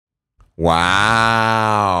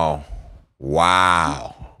Wow.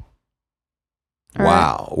 Wow.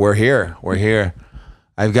 We're here.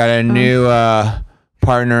 I've got a new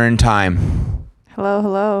partner in time.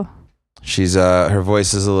 Hello. She's her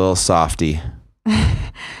voice is a little softy.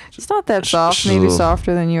 It's not that soft. Maybe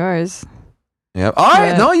softer than yours. Yep. All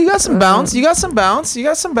right. No, you got some bounce. You got some bounce.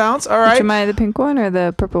 All right. Am I the pink one or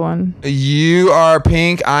the purple one? You are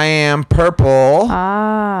pink. I am purple.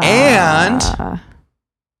 And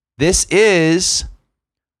this is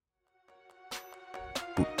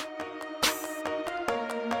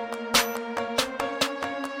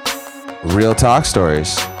Real Talk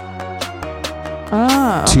Stories.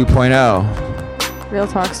 2.0. Real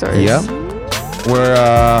Talk Stories. Yep. We're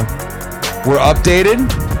updated.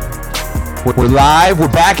 We're live.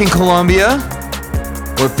 We're back in Colombia.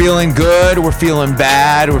 We're feeling good. We're feeling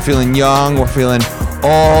bad. We're feeling young. We're feeling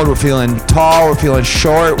old. We're feeling tall. We're feeling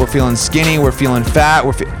short. We're feeling skinny. We're feeling fat.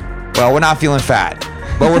 Well, we're not feeling fat,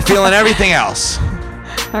 but we're feeling everything else.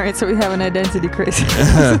 All right, so we have an identity crisis.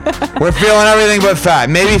 We're feeling everything but fat.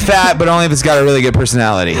 Maybe fat, but only if it's got a really good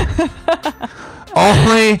personality.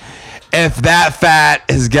 Only if that fat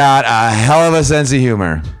has got a hell of a sense of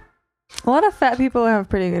humor. A lot of fat people have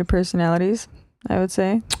pretty good personalities, I would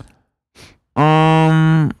say.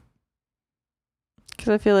 Because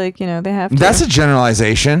I feel like, they have to. That's a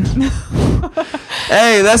generalization.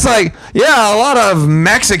 Hey, that's like, yeah, a lot of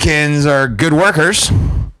Mexicans are good workers.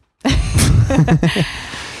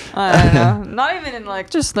 I don't know. Not even in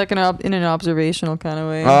in an observational kind of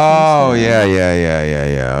way. Oh,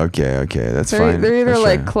 yeah. Okay, that's fine. They're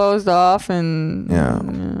either closed off and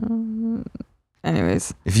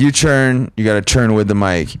anyways. If you turn, you got to turn with the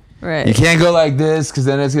mic. Right. You can't go like this because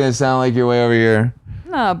then it's gonna sound like you're way over here.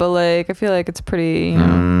 No, but I feel like it's pretty.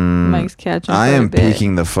 Mic's catching. I am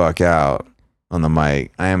peeking the fuck out on the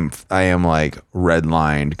mic. I am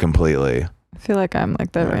redlined completely. I feel like I'm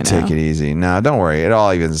like that right now. Take it easy. No, don't worry. It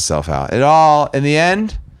all evens itself out. In the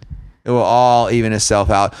end, it will all even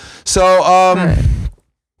itself out. So, right.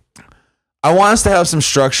 I want us to have some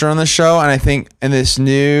structure on the show, and I think in this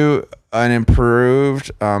new and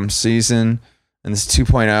improved season, and this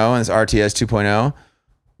 2.0, and this RTS 2.0,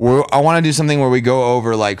 I want to do something where we go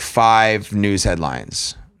over 5 news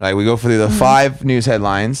headlines. We go through the 5 news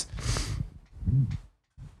headlines.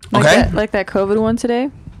 Okay? Like that COVID one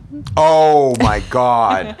today? Oh my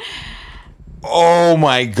God. Oh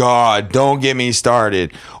my God. Don't get me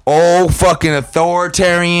started. Oh, fucking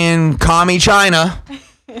authoritarian commie China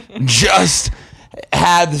just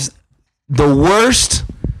had the worst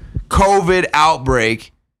COVID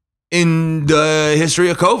outbreak in the history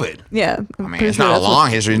of COVID. Yeah. I mean, it's not a long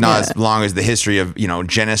history. It's not as long as the history of,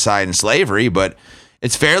 genocide and slavery, but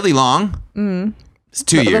it's fairly long. Mm. It's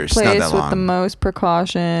 2 years, not that long. The place with the most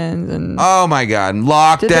precautions and. Oh my God,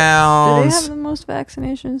 lockdowns. Did they have the most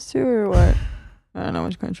vaccinations too, or what? I don't know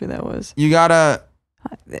which country that was. You're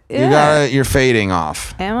fading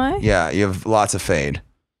off. Am I? Yeah, you have lots of fade.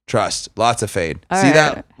 Trust, lots of fade. All See right.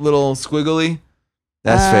 that little squiggly?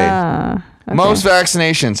 That's fade. Okay. Most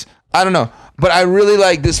vaccinations. I don't know, but I really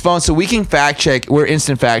like this phone, so we can fact check. We're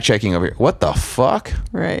instant fact checking over here. What the fuck?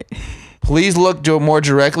 Right. Please look more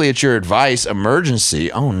directly at your advice.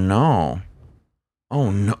 Emergency. Oh no.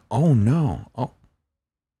 Oh no. Oh no. Oh,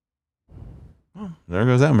 there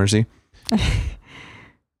goes that mercy.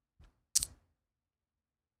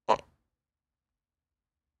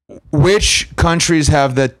 Which countries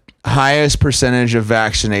have the highest percentage of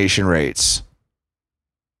vaccination rates?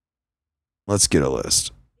 Let's get a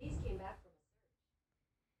list.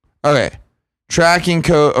 Okay. Tracking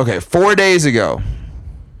code. Okay, 4 days ago.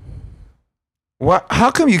 What? How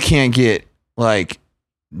come you can't get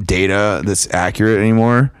data that's accurate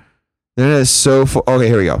anymore? That is so. Okay,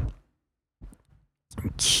 here we go.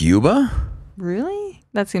 Cuba? Really?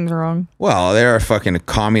 That seems wrong. Well, they're a fucking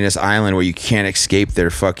communist island where you can't escape their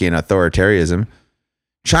fucking authoritarianism.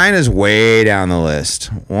 China's way down the list.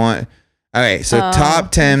 Okay, so top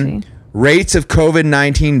 10 rates of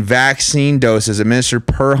COVID-19 vaccine doses administered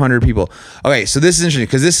per 100 people. Okay, so this is interesting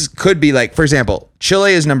because this could be for example,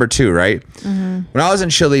 Chile is number 2, right? Mm-hmm. When I was in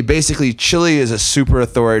Chile, basically Chile is a super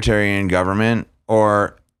authoritarian government,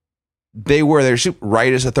 or they're super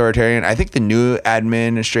rightist authoritarian. I think the new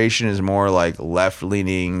administration is more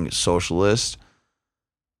left-leaning socialist.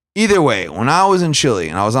 Either way, when I was in Chile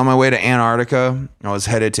and I was on my way to Antarctica, I was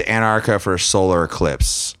headed to Antarctica for a solar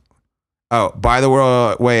eclipse. Oh, by the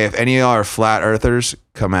way, if any of y'all are flat earthers,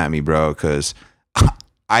 come at me, bro, because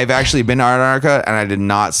I've actually been to Antarctica and I did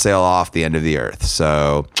not sail off the end of the earth.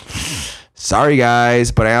 So, sorry,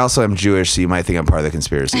 guys, but I also am Jewish, so you might think I'm part of the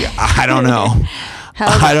conspiracy. I don't know.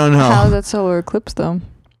 I don't know. How's that solar eclipse, though?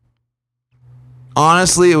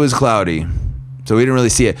 Honestly, it was cloudy, so we didn't really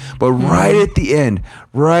see it. But right at the end,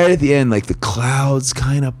 like the clouds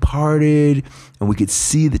kind of parted, and we could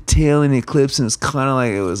see the tail in the eclipse, and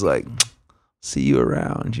it was like, see you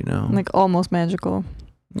around, you know. Like almost magical.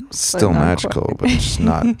 Still magical, quite. but just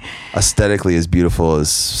not aesthetically as beautiful as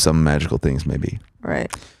some magical things may be. Right.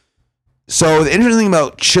 So the interesting thing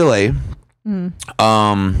about Chile, being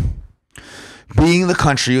the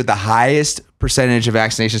country with the highest percentage of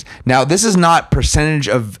vaccinations. Now, this is not percentage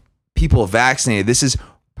of people vaccinated. This is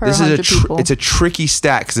people. It's a tricky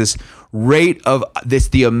stat because this rate of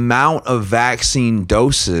the amount of vaccine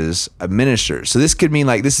doses administered. So this could mean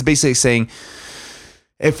like this is basically saying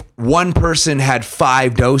if one person had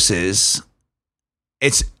 5 doses,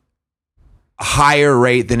 it's a higher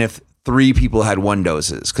rate than if 3 people had 1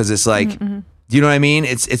 doses. Because it's like, do you know what I mean?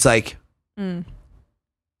 It's like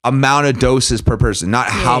amount of doses per person, not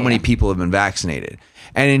how many people have been vaccinated.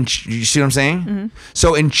 And you see what I'm saying?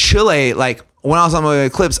 So in Chile, like when I was on my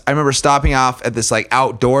eclipse, I remember stopping off at this like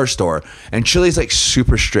outdoor store, and Chile's like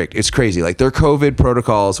super strict. It's crazy. Like their COVID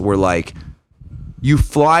protocols were like, you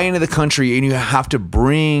fly into the country and you have to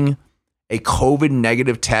bring a COVID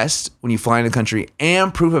negative test when you fly into the country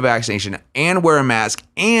and proof of vaccination and wear a mask.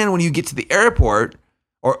 And when you get to the airport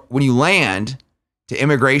or when you land to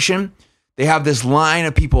immigration, they have this line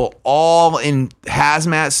of people all in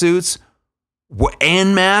hazmat suits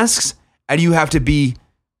and masks, and you have to be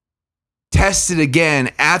tested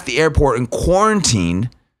again at the airport and quarantined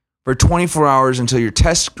for 24 hours until your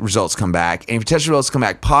test results come back. And if your test results come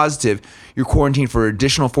back positive, you're quarantined for an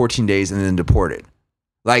additional 14 days and then deported.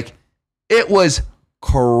 Like, it was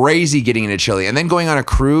crazy getting into Chile. And then going on a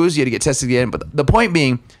cruise, you had to get tested again. But the point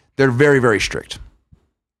being, they're very, very strict.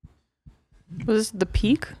 Was this the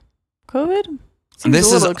peak COVID? Seems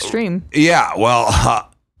a little extreme. Yeah, well,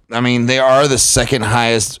 I mean, they are the second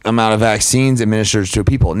highest amount of vaccines administered to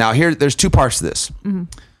people. Now, there's 2 parts to this.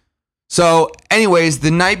 So, anyways,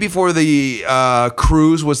 the night before the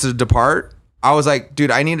cruise was to depart, I was like,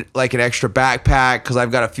 dude, I need like an extra backpack because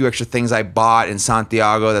I've got a few extra things I bought in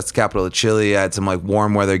Santiago. That's the capital of Chile. I had some like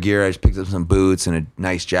warm weather gear. I just picked up some boots and a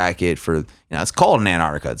nice jacket for, it's cold in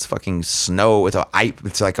Antarctica. It's fucking snow.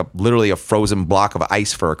 It's like literally a frozen block of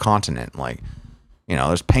ice for a continent. Like,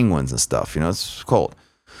 there's penguins and stuff. It's cold.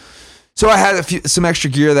 So I had some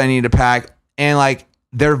extra gear that I needed to pack, and like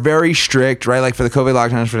they're very strict, right? Like for the COVID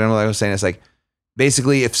lockdowns, for example, like I was saying, it's like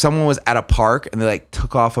basically if someone was at a park and they like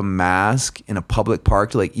took off a mask in a public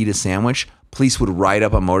park to like eat a sandwich, police would ride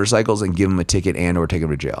up on motorcycles and give them a ticket and or take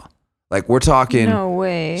them to jail. Like we're talking no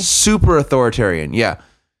way. Super authoritarian, yeah.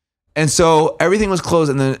 And so everything was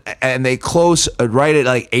closed, and they closed right at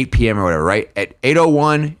like 8 p.m. or whatever, right? At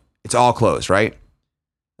 8:01, it's all closed, right?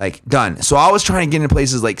 Like done. So I was trying to get into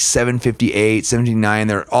places like 7:58, 7:59.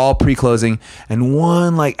 They're all pre-closing, and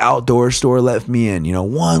one like outdoor store let me in.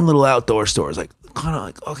 One little outdoor store is like kind of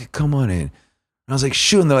like, okay, come on in. And I was like,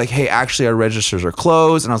 shoot. And they're like, hey, actually our registers are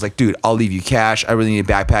closed. And I was like, dude, I'll leave you cash. I really need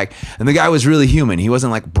a backpack. And the guy was really human. He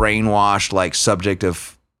wasn't like brainwashed, like subject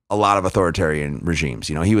of a lot of authoritarian regimes.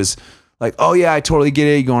 He was like, oh yeah, I totally get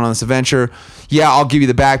it. You're going on this adventure. Yeah, I'll give you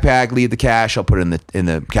the backpack, leave the cash. I'll put it in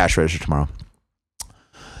the cash register tomorrow.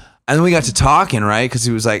 And then we got to talking, right? Because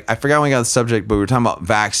he was like, I forgot when we got the subject, but we were talking about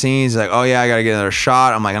vaccines. He's like, oh yeah, I got to get another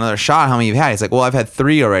shot. I'm like, another shot? How many you've had? He's like, well, I've had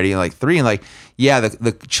 3 already. And like 3. And like, yeah,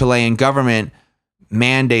 the Chilean government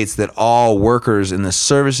mandates that all workers in the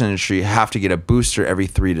service industry have to get a booster every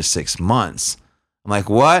 3 to 6 months. I'm like,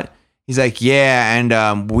 what? He's like, yeah,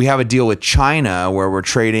 and we have a deal with China where we're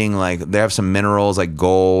trading, like, they have some minerals like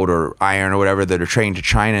gold or iron or whatever that are trading to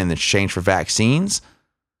China in exchange for vaccines.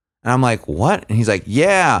 And I'm like, what? And he's like,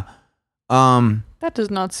 yeah. That does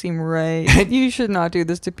not seem right. You should not do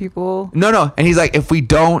this to people. No. And he's like, if we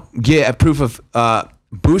don't get a proof of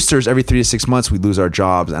boosters every 3 to 6 months, we lose our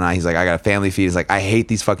jobs. And he's like, I got a family feed. He's like, I hate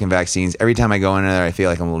these fucking vaccines. Every time I go in there, I feel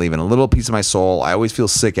like I'm leaving a little piece of my soul. I always feel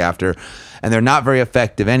sick after. And they're not very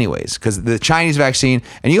effective anyways. Because the Chinese vaccine,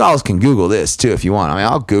 and you all can Google this too if you want. I mean,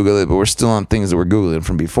 I'll Google it, but we're still on things that we're Googling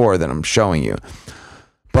from before that I'm showing you.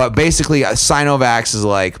 But basically, Sinovac is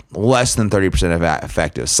like less than 30%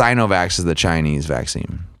 effective. Sinovac is the Chinese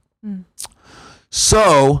vaccine.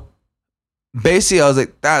 So basically, I was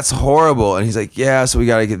like, that's horrible. And he's like, yeah, so we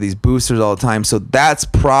got to get these boosters all the time. So that's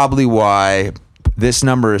probably why this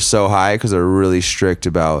number is so high, because they're really strict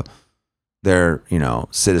about their,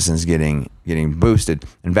 citizens getting boosted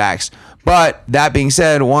and vaxxed. But that being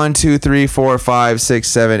said, 1, 2, 3, 4, 5, 6,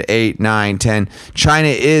 7, 8, 9, 10. China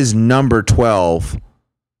is number 12.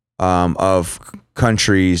 Of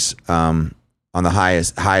countries on the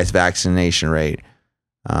highest vaccination rate.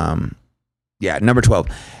 Number 12.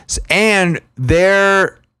 And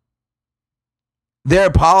their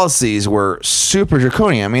policies were super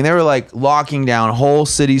draconian. I mean, they were like locking down whole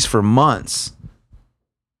cities for months.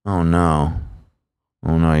 Oh no,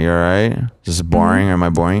 you're right. Is this boring? Or am I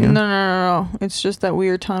boring you? No. It's just that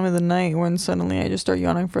weird time of the night when suddenly I just start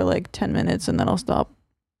yawning for like 10 minutes and then I'll stop.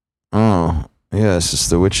 Oh, yeah, it's just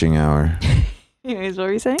the witching hour. Anyways, what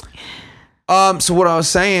were you saying? So what I was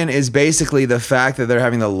saying is basically the fact that they're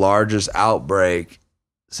having the largest outbreak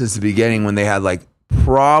since the beginning, when they had like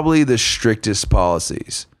probably the strictest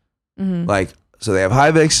policies. Like, so they have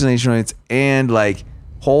high vaccination rates and like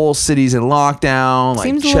whole cities in lockdown, like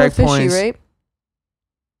Seems checkpoints. a little fishy, right?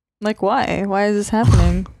 Like, why? Why is this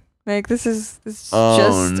happening? Like, this is just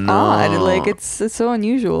odd. Like, it's so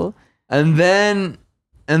unusual. And then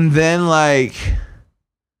like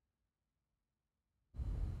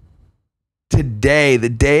today, the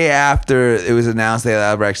day after it was announced they had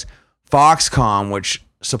outbreaks, Foxconn, which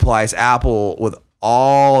supplies Apple with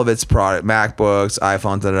all of its product, MacBooks,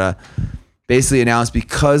 iPhones, basically announced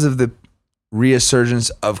because of the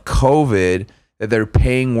resurgence of COVID that they're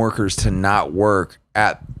paying workers to not work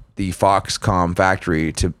at the Foxconn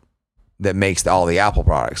factory that makes all the Apple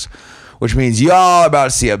products, which means y'all are about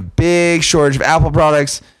to see a big shortage of Apple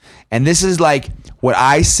products. And this is like what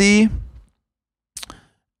I see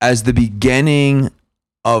as the beginning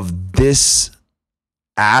of this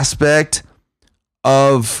aspect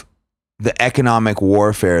of the economic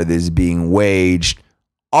warfare that is being waged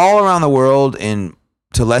all around the world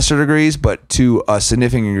to lesser degrees, but to a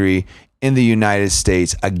significant degree in the United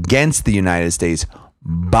States against the United States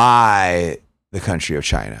by the country of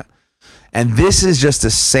China. And this is just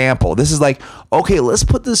a sample. This is like, okay, let's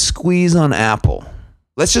put the squeeze on Apple.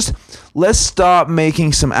 Let's stop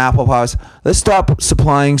making some Apple products. Let's stop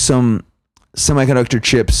supplying some semiconductor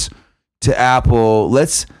chips to Apple.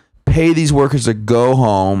 Let's pay these workers to go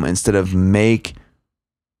home instead of make,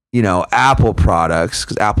 Apple products,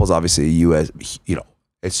 because Apple's obviously a US,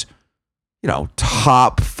 it's,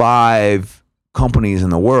 top 5 companies in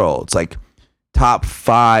the world. It's like top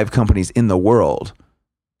 5 companies in the world.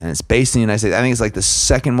 And it's based in the United States. I think it's like the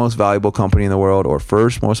second most valuable company in the world or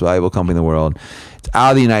first most valuable company in the world. It's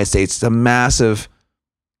out of the United States. It's a massive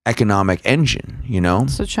economic engine,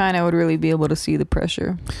 So China would really be able to see the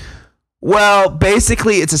pressure. Well,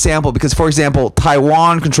 basically, it's a sample because, for example,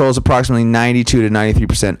 Taiwan controls approximately 92 to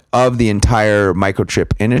 93% of the entire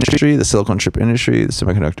microchip industry, the silicon chip industry, the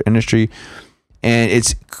semiconductor industry. And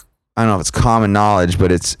it's, I don't know if it's common knowledge,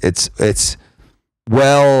 but it's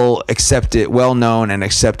well known and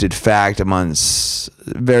accepted fact amongst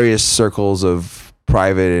various circles of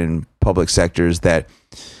private and public sectors that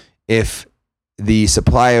if the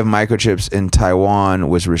supply of microchips in Taiwan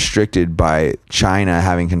was restricted by China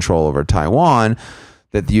having control over Taiwan,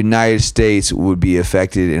 that the United States would be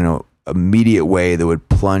affected in an immediate way that would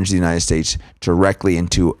plunge the United States directly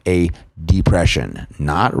into a depression.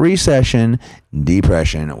 Not recession,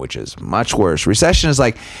 depression, which is much worse. Recession is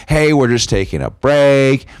like, hey, we're just taking a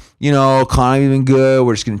break. Economy's been good.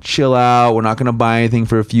 We're just going to chill out. We're not going to buy anything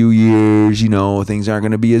for a few years. Things aren't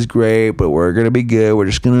going to be as great, but we're going to be good. We're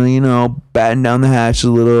just going to, batten down the hatch a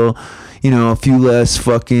little, a few less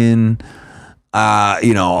fucking,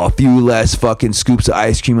 a few less fucking scoops of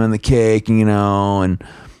ice cream on the cake,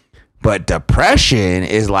 but depression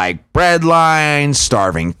is like bread lines,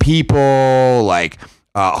 starving people, like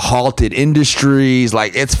halted industries.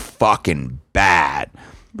 Like, it's fucking bad.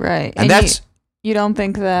 Right. And that's... You don't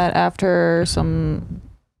think that after some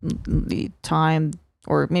time,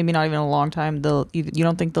 or maybe not even a long time, you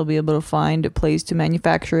don't think they'll be able to find a place to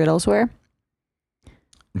manufacture it elsewhere?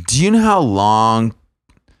 Do you know how long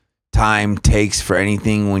time takes for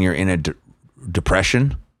anything when you're in a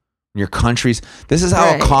depression? Your countries, this is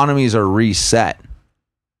how economies are reset.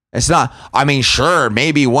 It's not, sure,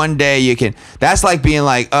 maybe one day you can, that's like being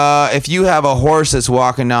like, if you have a horse that's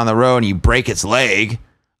walking down the road and you break its leg,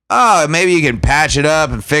 maybe you can patch it up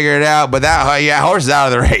and figure it out, but that horse is out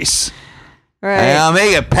of the race. Right.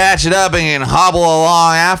 Maybe you patch it up and you can hobble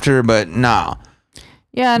along after, but no.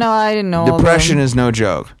 Yeah, no, I didn't know. Depression is no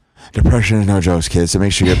joke. Depression is no jokes, kids. So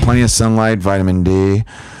make sure you get plenty of sunlight, vitamin D,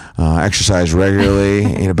 exercise regularly,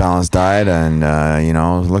 eat a balanced diet, and,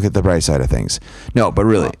 look at the bright side of things. No, but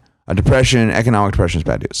really, economic depression is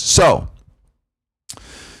bad news. So,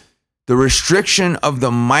 the restriction of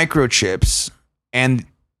the microchips and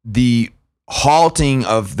the halting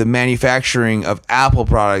of the manufacturing of Apple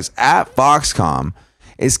products at Foxconn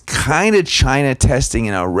is kind of China testing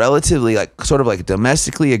in a relatively sort of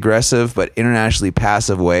domestically aggressive but internationally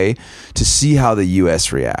passive way to see how the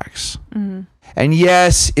US reacts. Mm-hmm. And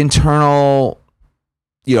yes, internal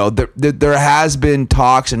there has been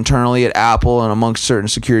talks internally at Apple and amongst certain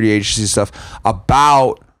security agencies stuff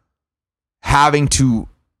about having to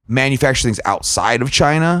manufacture things outside of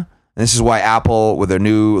China. And this is why Apple, with their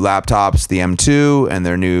new laptops, the M2, and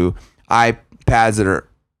their new iPads that are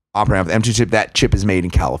operating off the M2 chip, that chip is made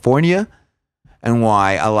in California. And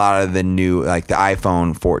why a lot of the new, like the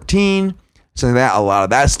iPhone 14, so that a lot of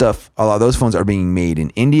that stuff, a lot of those phones are being made in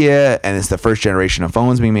India, and it's the first generation of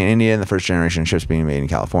phones being made in India and the first generation of chips being made in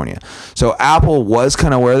California. So Apple was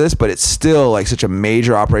kind of aware of this, but it's still like such a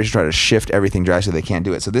major operation to try to shift everything drastically. They can't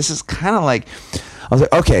do it. So this is kind of like, I was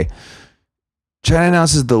like, okay, China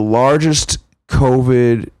announces the largest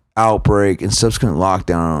COVID outbreak and subsequent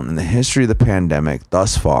lockdown in the history of the pandemic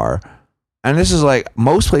thus far. And this is like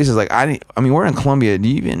most places, like I mean, we're in Colombia. Do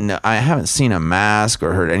you even know, I haven't seen a mask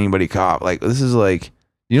or heard anybody cough. Like this is like,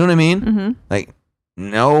 you know what I mean? Mm-hmm. Like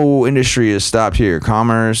no industry is stopped here.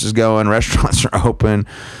 Commerce is going. Restaurants are open.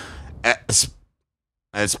 It's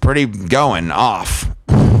pretty going off.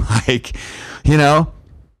 Like,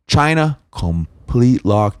 China complete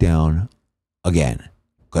lockdown again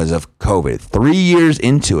because of COVID. 3 years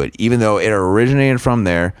into it, even though it originated from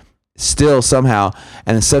there. Still somehow,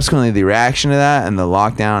 and then subsequently the reaction to that and the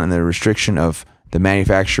lockdown and the restriction of the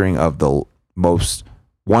manufacturing of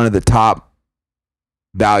one of the top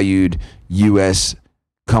valued U.S.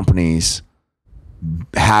 companies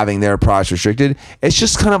having their products restricted. It's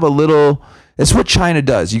just kind of it's what China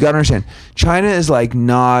does. You got to understand, China is like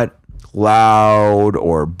not loud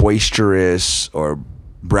or boisterous or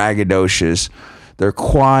braggadocious. They're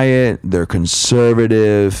quiet, they're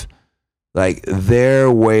conservative. Like their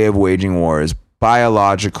way of waging war is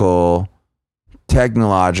biological,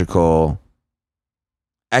 technological,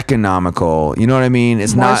 economical. You know what I mean?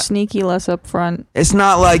 It's more not sneaky, less upfront. It's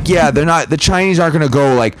not like, they're not, the Chinese aren't going to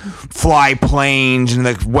go like fly planes in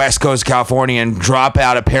the west coast of California and drop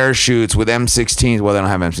out of parachutes with M16s. Well, they don't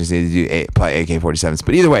have M16s, they do probably AK-47s.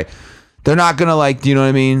 But either way, they're not going to like, you know what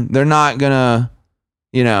I mean? They're not going to,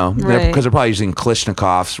 right. Because they're probably using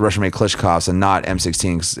Kalashnikovs, Russian-made Kalashnikovs, and not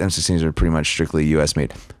M16s. M16s are pretty much strictly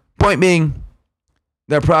U.S.-made. Point being,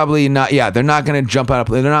 they're probably not, they're not going to jump out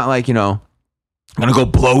of, they're not like, going to go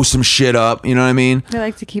blow some shit up, you know what I mean? They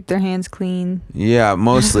like to keep their hands clean. Yeah,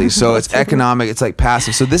 mostly. So it's economic, it's like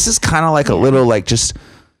passive. So this is kind of like a little like just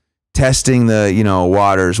testing the,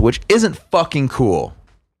 waters, which isn't fucking cool.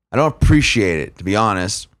 I don't appreciate it, to be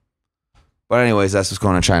honest. But anyways, that's what's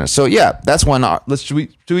going on in China. So yeah, that's one. That's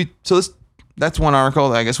one article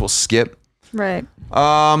that I guess we'll skip. Right.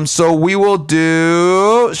 So we will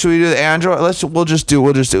do. Should we do the Android? We'll just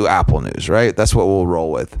do Apple news, right? That's what we'll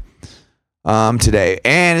roll with. Today,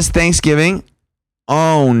 and it's Thanksgiving.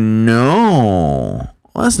 Oh no,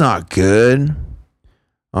 well, that's not good.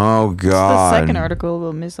 Oh god. It's the second article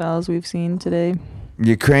about missiles we've seen today.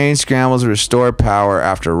 Ukraine scrambles to restore power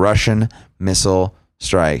after Russian missile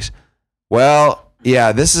strikes. Well,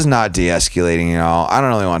 yeah, this is not de-escalating at all. I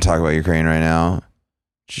don't really want to talk about Ukraine right now.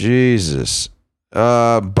 Jesus.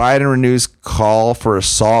 Biden renews call for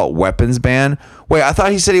assault weapons ban. Wait, I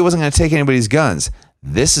thought he said he wasn't going to take anybody's guns.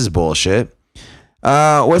 This is bullshit.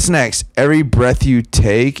 What's next? Every breath you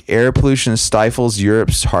take, air pollution stifles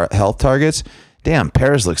Europe's health targets. Damn,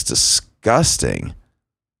 Paris looks disgusting.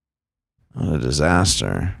 What a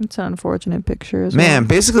disaster. It's an unfortunate picture as Man, well.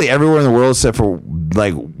 basically everywhere in the world except for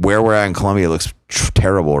like where we're at in Colombia looks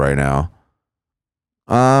terrible right now.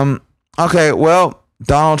 Okay, well,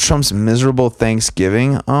 Donald Trump's miserable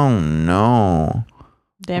Thanksgiving. Oh no.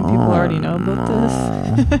 Damn, people already know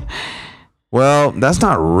about this. Well, that's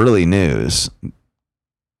not really news.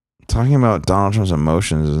 Talking about Donald Trump's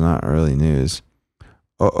emotions is not really news.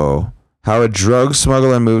 Uh-oh. How a drug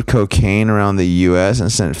smuggler moved cocaine around the U.S.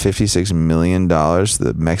 and sent $56 million to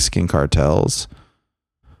the Mexican cartels.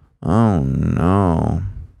 Oh, no.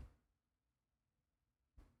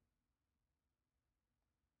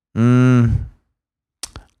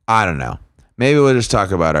 I don't know. Maybe we'll just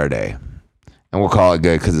talk about our day. And we'll call it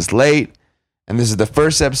good because it's late. And this is the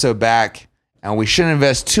first episode back. And we shouldn't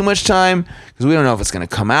invest too much time because we don't know if it's going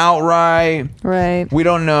to come out right. Right. We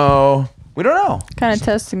don't know. Kind of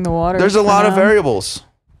testing the water. There's a lot of variables.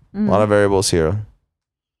 A lot of variables here.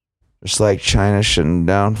 Just like China shutting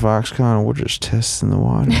down Foxconn, we're just testing the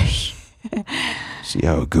waters. See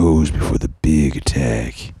how it goes before the big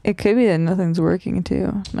attack. It could be that nothing's working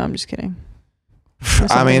too. No, I'm just kidding.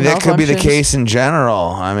 I mean, that could be the case in general.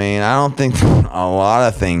 I mean, I don't think a lot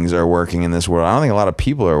of things are working in this world. I don't think a lot of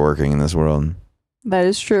people are working in this world. That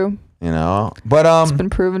is true. But it's been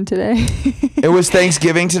proven today. It was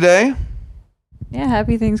Thanksgiving today. Yeah,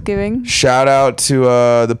 happy Thanksgiving. Shout out to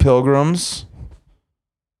the Pilgrims.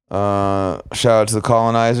 Shout out to the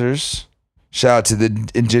colonizers. Shout out to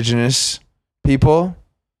the indigenous people.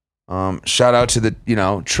 Shout out to the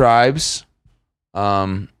tribes.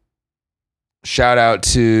 Shout out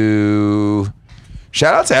to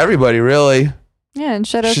everybody, really. Yeah, and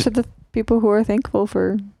shout out to the people who are thankful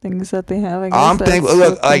for things that they have. I guess I'm thankful.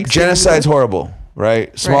 Look, like genocide's horrible,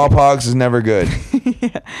 right? Smallpox is never good.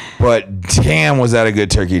 Yeah. But damn, was that a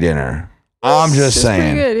good turkey dinner? I'm just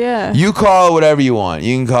saying. Pretty good, yeah. You call it whatever you want.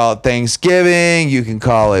 You can call it Thanksgiving. You can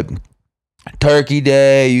call it Turkey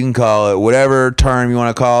Day. You can call it whatever term you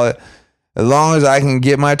want to call it. As long as I can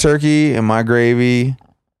get my turkey and my gravy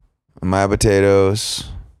and my potatoes,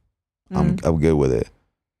 I'm good with it.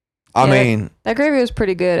 I mean, that gravy was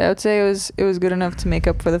pretty good. I would say it was good enough to make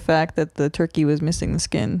up for the fact that the turkey was missing the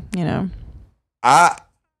skin. I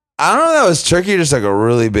don't know if that was turkey or just like a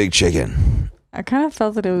really big chicken. I kind of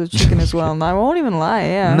felt that it was chicken as well. And I won't even lie.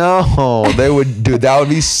 Yeah. No, they would, dude. That would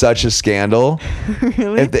be such a scandal.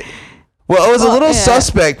 Really? It was a little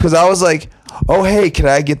suspect because I was like, "Oh, hey, can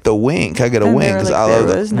I get the wing? Can I get a wing? Because I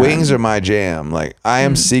love wings are my jam. Like I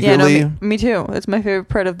am secretly. Yeah, no, me too. It's my favorite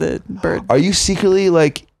part of the bird. Are you secretly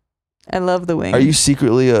like? I love the wing. Are you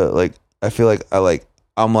secretly like? I feel like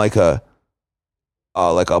I'm like a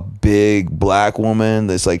big black woman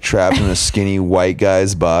that's like trapped in a skinny white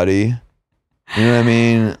guy's body. You know what I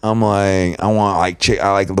mean? I'm like, I want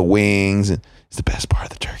I like the wings, and it's the best part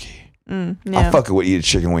of the turkey. Yeah. I fucking would eat a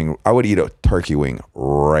chicken wing. I would eat a turkey wing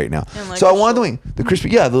right now. So I wanted the wing, the crispy,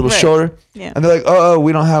 the little shoulder. Yeah. And they're like, oh,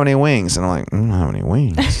 we don't have any wings. And I'm like, I don't have any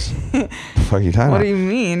wings. The fuck are you talking about? What do you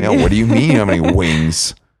mean? Yeah, what do you mean you have any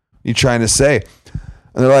wings? What are you trying to say?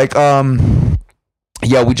 And they're like,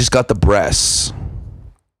 yeah, we just got the breasts.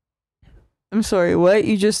 I'm sorry, what?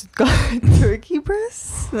 You just got turkey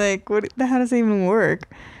breasts? Like, what? How does that even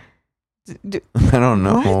work? I don't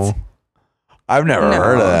know. What? I've never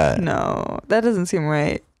heard of that. No, that doesn't seem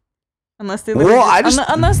right. Unless they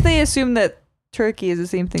unless they assume that turkey is the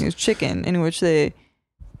same thing as chicken, in which they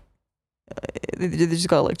just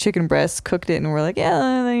got like chicken breasts, cooked it, and we're like,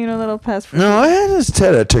 yeah, that'll pass for. No, I just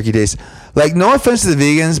had a turkey taste. Like, no offense to the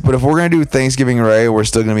vegans, but if we're gonna do Thanksgiving right, we're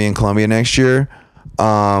still gonna be in Colombia next year.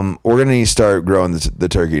 We're gonna need to start growing the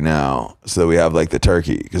turkey now, so that we have like the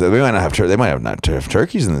turkey, because we might not have they might not have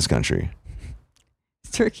turkeys in this country.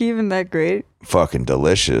 Is turkey even that great? Fucking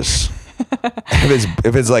delicious.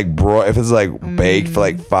 if it's like baked for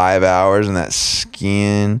like 5 hours and that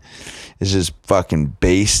skin is just fucking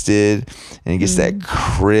basted and it gets that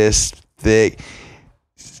crisp, thick.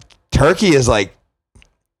 Turkey is like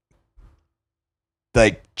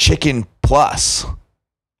chicken plus.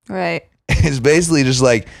 Right. It's basically just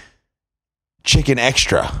like chicken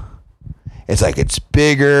extra. It's like it's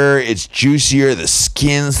bigger, it's juicier, the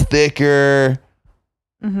skin's thicker.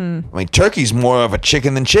 Mm-hmm. I mean, turkey's more of a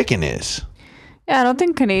chicken than chicken is. Yeah, I don't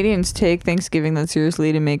think Canadians take Thanksgiving that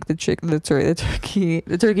seriously to make the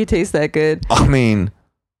turkey taste that good. I mean,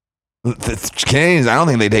 the Canadians, I don't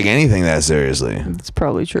think they take anything that seriously. It's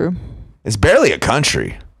probably true. It's barely a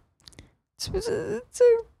country.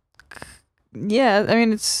 Yeah, I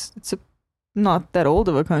mean, it's a not that old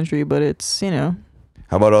of a country, but it's, How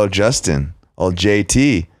about old Justin? Old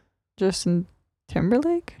JT? Justin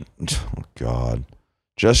Timberlake? Oh, God.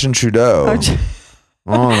 Justin Trudeau.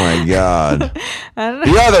 Oh my God. I don't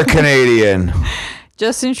know. The other Canadian.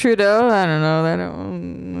 Justin Trudeau? I don't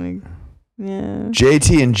know. Yeah.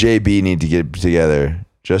 JT and JB need to get together.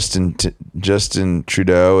 Justin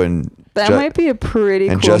Trudeau and that might be a pretty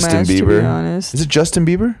cool Justin match, Bieber. to be honest. Is it Justin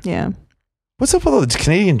Bieber? Yeah. What's up with all the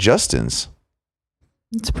Canadian Justins?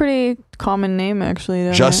 It's a pretty common name,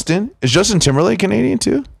 actually. Justin? Is Justin Timberlake Canadian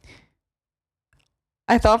too?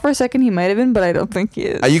 I thought for a second he might have been, but I don't think he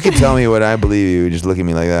is. You can tell me what I believe you. Just look at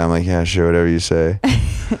me like that. I'm like, yeah, sure, whatever you say.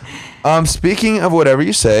 Speaking of whatever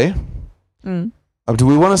you say, do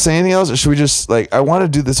we want to say anything else, or should we just I want to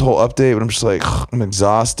do this whole update, but I'm just like, I'm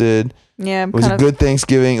exhausted. Yeah, it was a good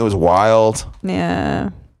Thanksgiving. It was wild. Yeah,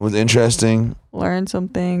 it was interesting. Learned some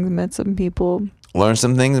things, met some people. Learned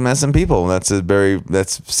some things, met some people. That's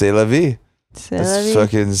c'est la vie. That's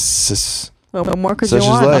fucking. What more could you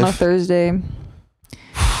want on a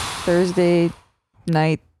Thursday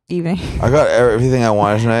night, evening? I got everything I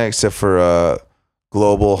wanted tonight except for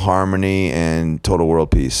global harmony and total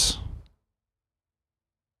world peace.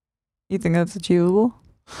 You think that's achievable?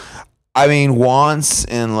 I mean, wants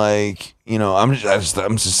and I'm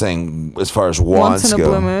just saying as far as wants once in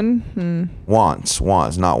go. a blue moon. Wants,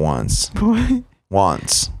 not wants.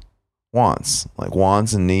 Wants, like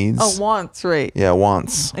wants and needs. Oh, wants, right? Yeah,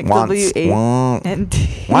 wants. Like wants. WANT.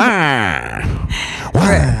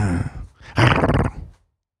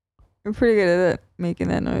 You're pretty good at it, making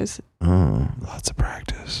that noise. Oh, lots of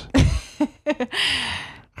practice.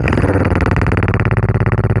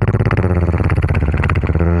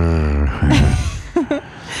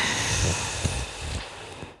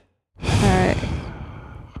 Alright.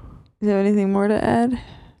 Do you have anything more to add?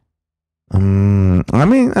 I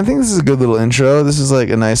mean, I think this is a good little intro. This is like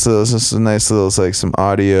a nice little, it's like some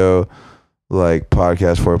audio, like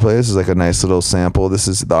podcast foreplay. This is like a nice little sample. This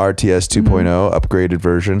is the RTS 2.0 upgraded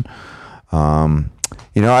version. I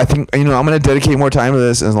think, I'm going to dedicate more time to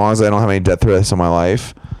this as long as I don't have any death threats in my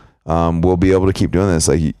life. We'll be able to keep doing this.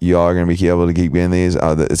 Like, y'all are going to be able to keep getting these.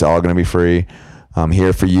 It's all going to be free. I'm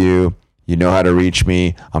here for you. You know how to reach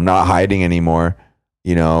me. I'm not hiding anymore.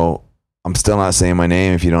 I'm still not saying my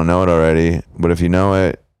name if you don't know it already. But if you know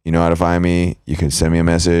it, you know how to find me. You can send me a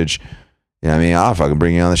message. You know what I mean? I'll fucking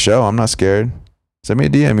bring you on the show. I'm not scared. Send me a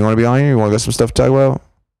DM. You want to be on here? You want to get some stuff to talk about?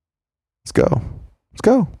 Let's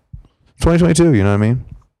go. 2022, you know what I mean?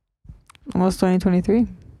 Almost 2023.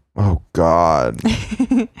 Oh, God.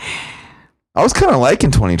 I was kind of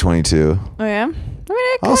liking 2022. Oh, yeah?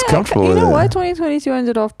 I was comfortable with it. You know what? 2022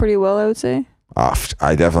 ended off pretty well, I would say.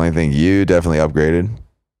 I definitely think you definitely upgraded.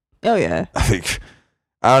 Oh, yeah. I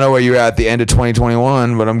don't know where you were at the end of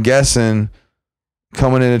 2021, but I'm guessing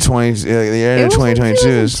coming into the end of 2022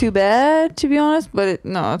 is too bad, to be honest. But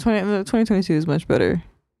 2022 is much better.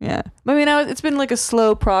 Yeah. I mean, it's been like a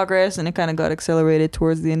slow progress, and it kind of got accelerated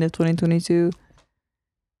towards the end of 2022.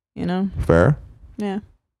 Fair? Yeah.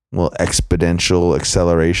 Well, exponential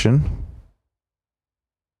acceleration.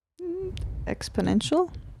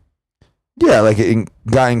 Exponential? Yeah, like it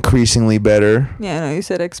got increasingly better. Yeah, no, you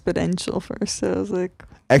said exponential first, so I was like...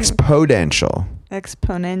 Exponential.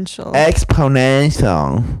 Exponential.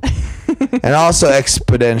 And also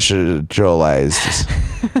exponentialized,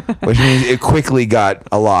 which means it quickly got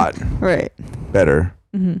a lot better.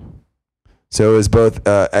 Mm-hmm. So it was both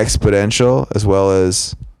exponential as well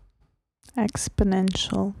as...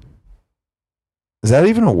 Exponential. Is that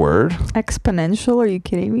even a word? Exponential? Are you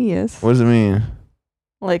kidding me? Yes. What does it mean?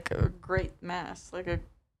 Like a great mass, like a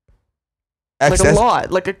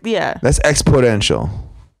lot, yeah. That's exponential.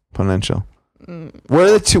 Exponential. What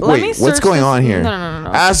are the two? Wait, what's going on here?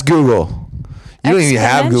 No. Ask Google. You don't even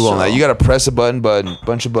have Google on that. You got to press a bunch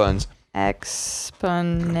of buttons.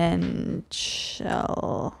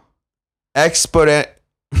 Exponential.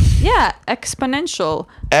 Yeah, exponential.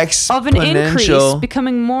 Of an increase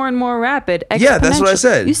becoming more and more rapid. Yeah, that's what I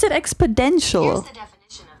said. You said exponential. Here's the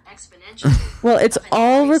definition of exponential. Well, it's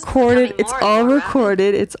all recorded. It's all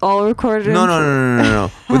recorded.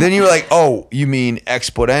 No. But then you were like, oh, you mean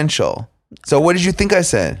exponential. So what did you think I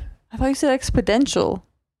said? I thought you said exponential.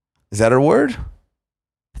 Is that a word?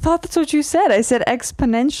 I thought that's what you said. I said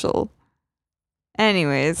exponential.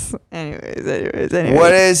 Anyways.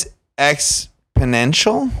 What is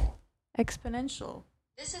exponential? Exponential.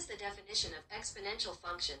 This is the definition of exponential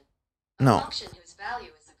function. A function whose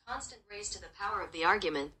value is a constant raised to the power of the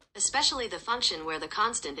argument, especially the function where the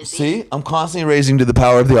constant is See? I'm constantly raising to the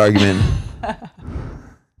power of the argument.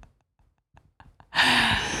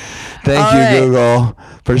 Thank you, Google,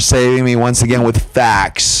 for saving me once again with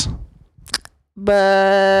facts.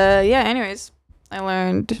 But yeah, anyways, I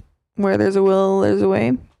learned where there's a will, there's a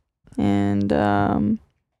way. And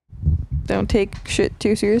don't take shit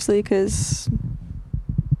too seriously, because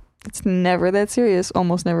it's never that serious.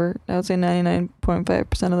 Almost never. I would say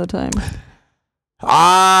 99.5% of the time.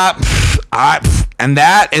 And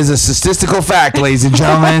that is a statistical fact, ladies and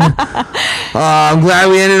gentlemen. I'm glad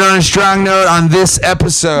we ended on a strong note on this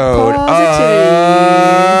episode of...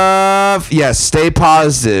 Yes, stay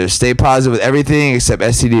positive. Stay positive with everything except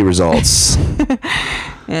STD results.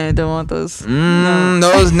 Yeah, I don't want those. No.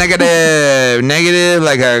 Those negative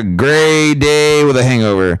like a gray day with a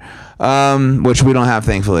hangover, which we don't have,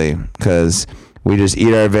 thankfully, because we just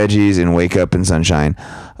eat our veggies and wake up in sunshine.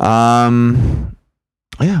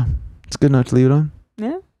 Yeah, it's a good note to leave it on.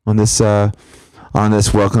 Yeah. On this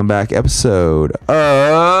welcome back episode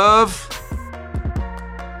of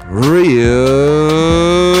Real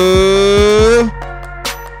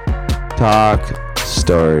Talk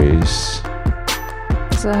Stories.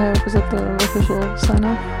 Is that the official sign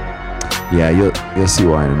off? Yeah, you'll see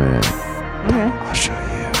why in a minute. Okay. I'll show you.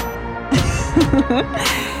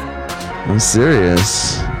 I'm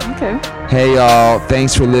serious. Okay. Hey y'all,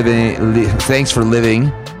 thanks for living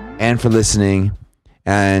and for listening,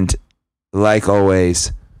 and like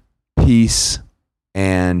always, peace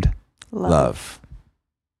and love.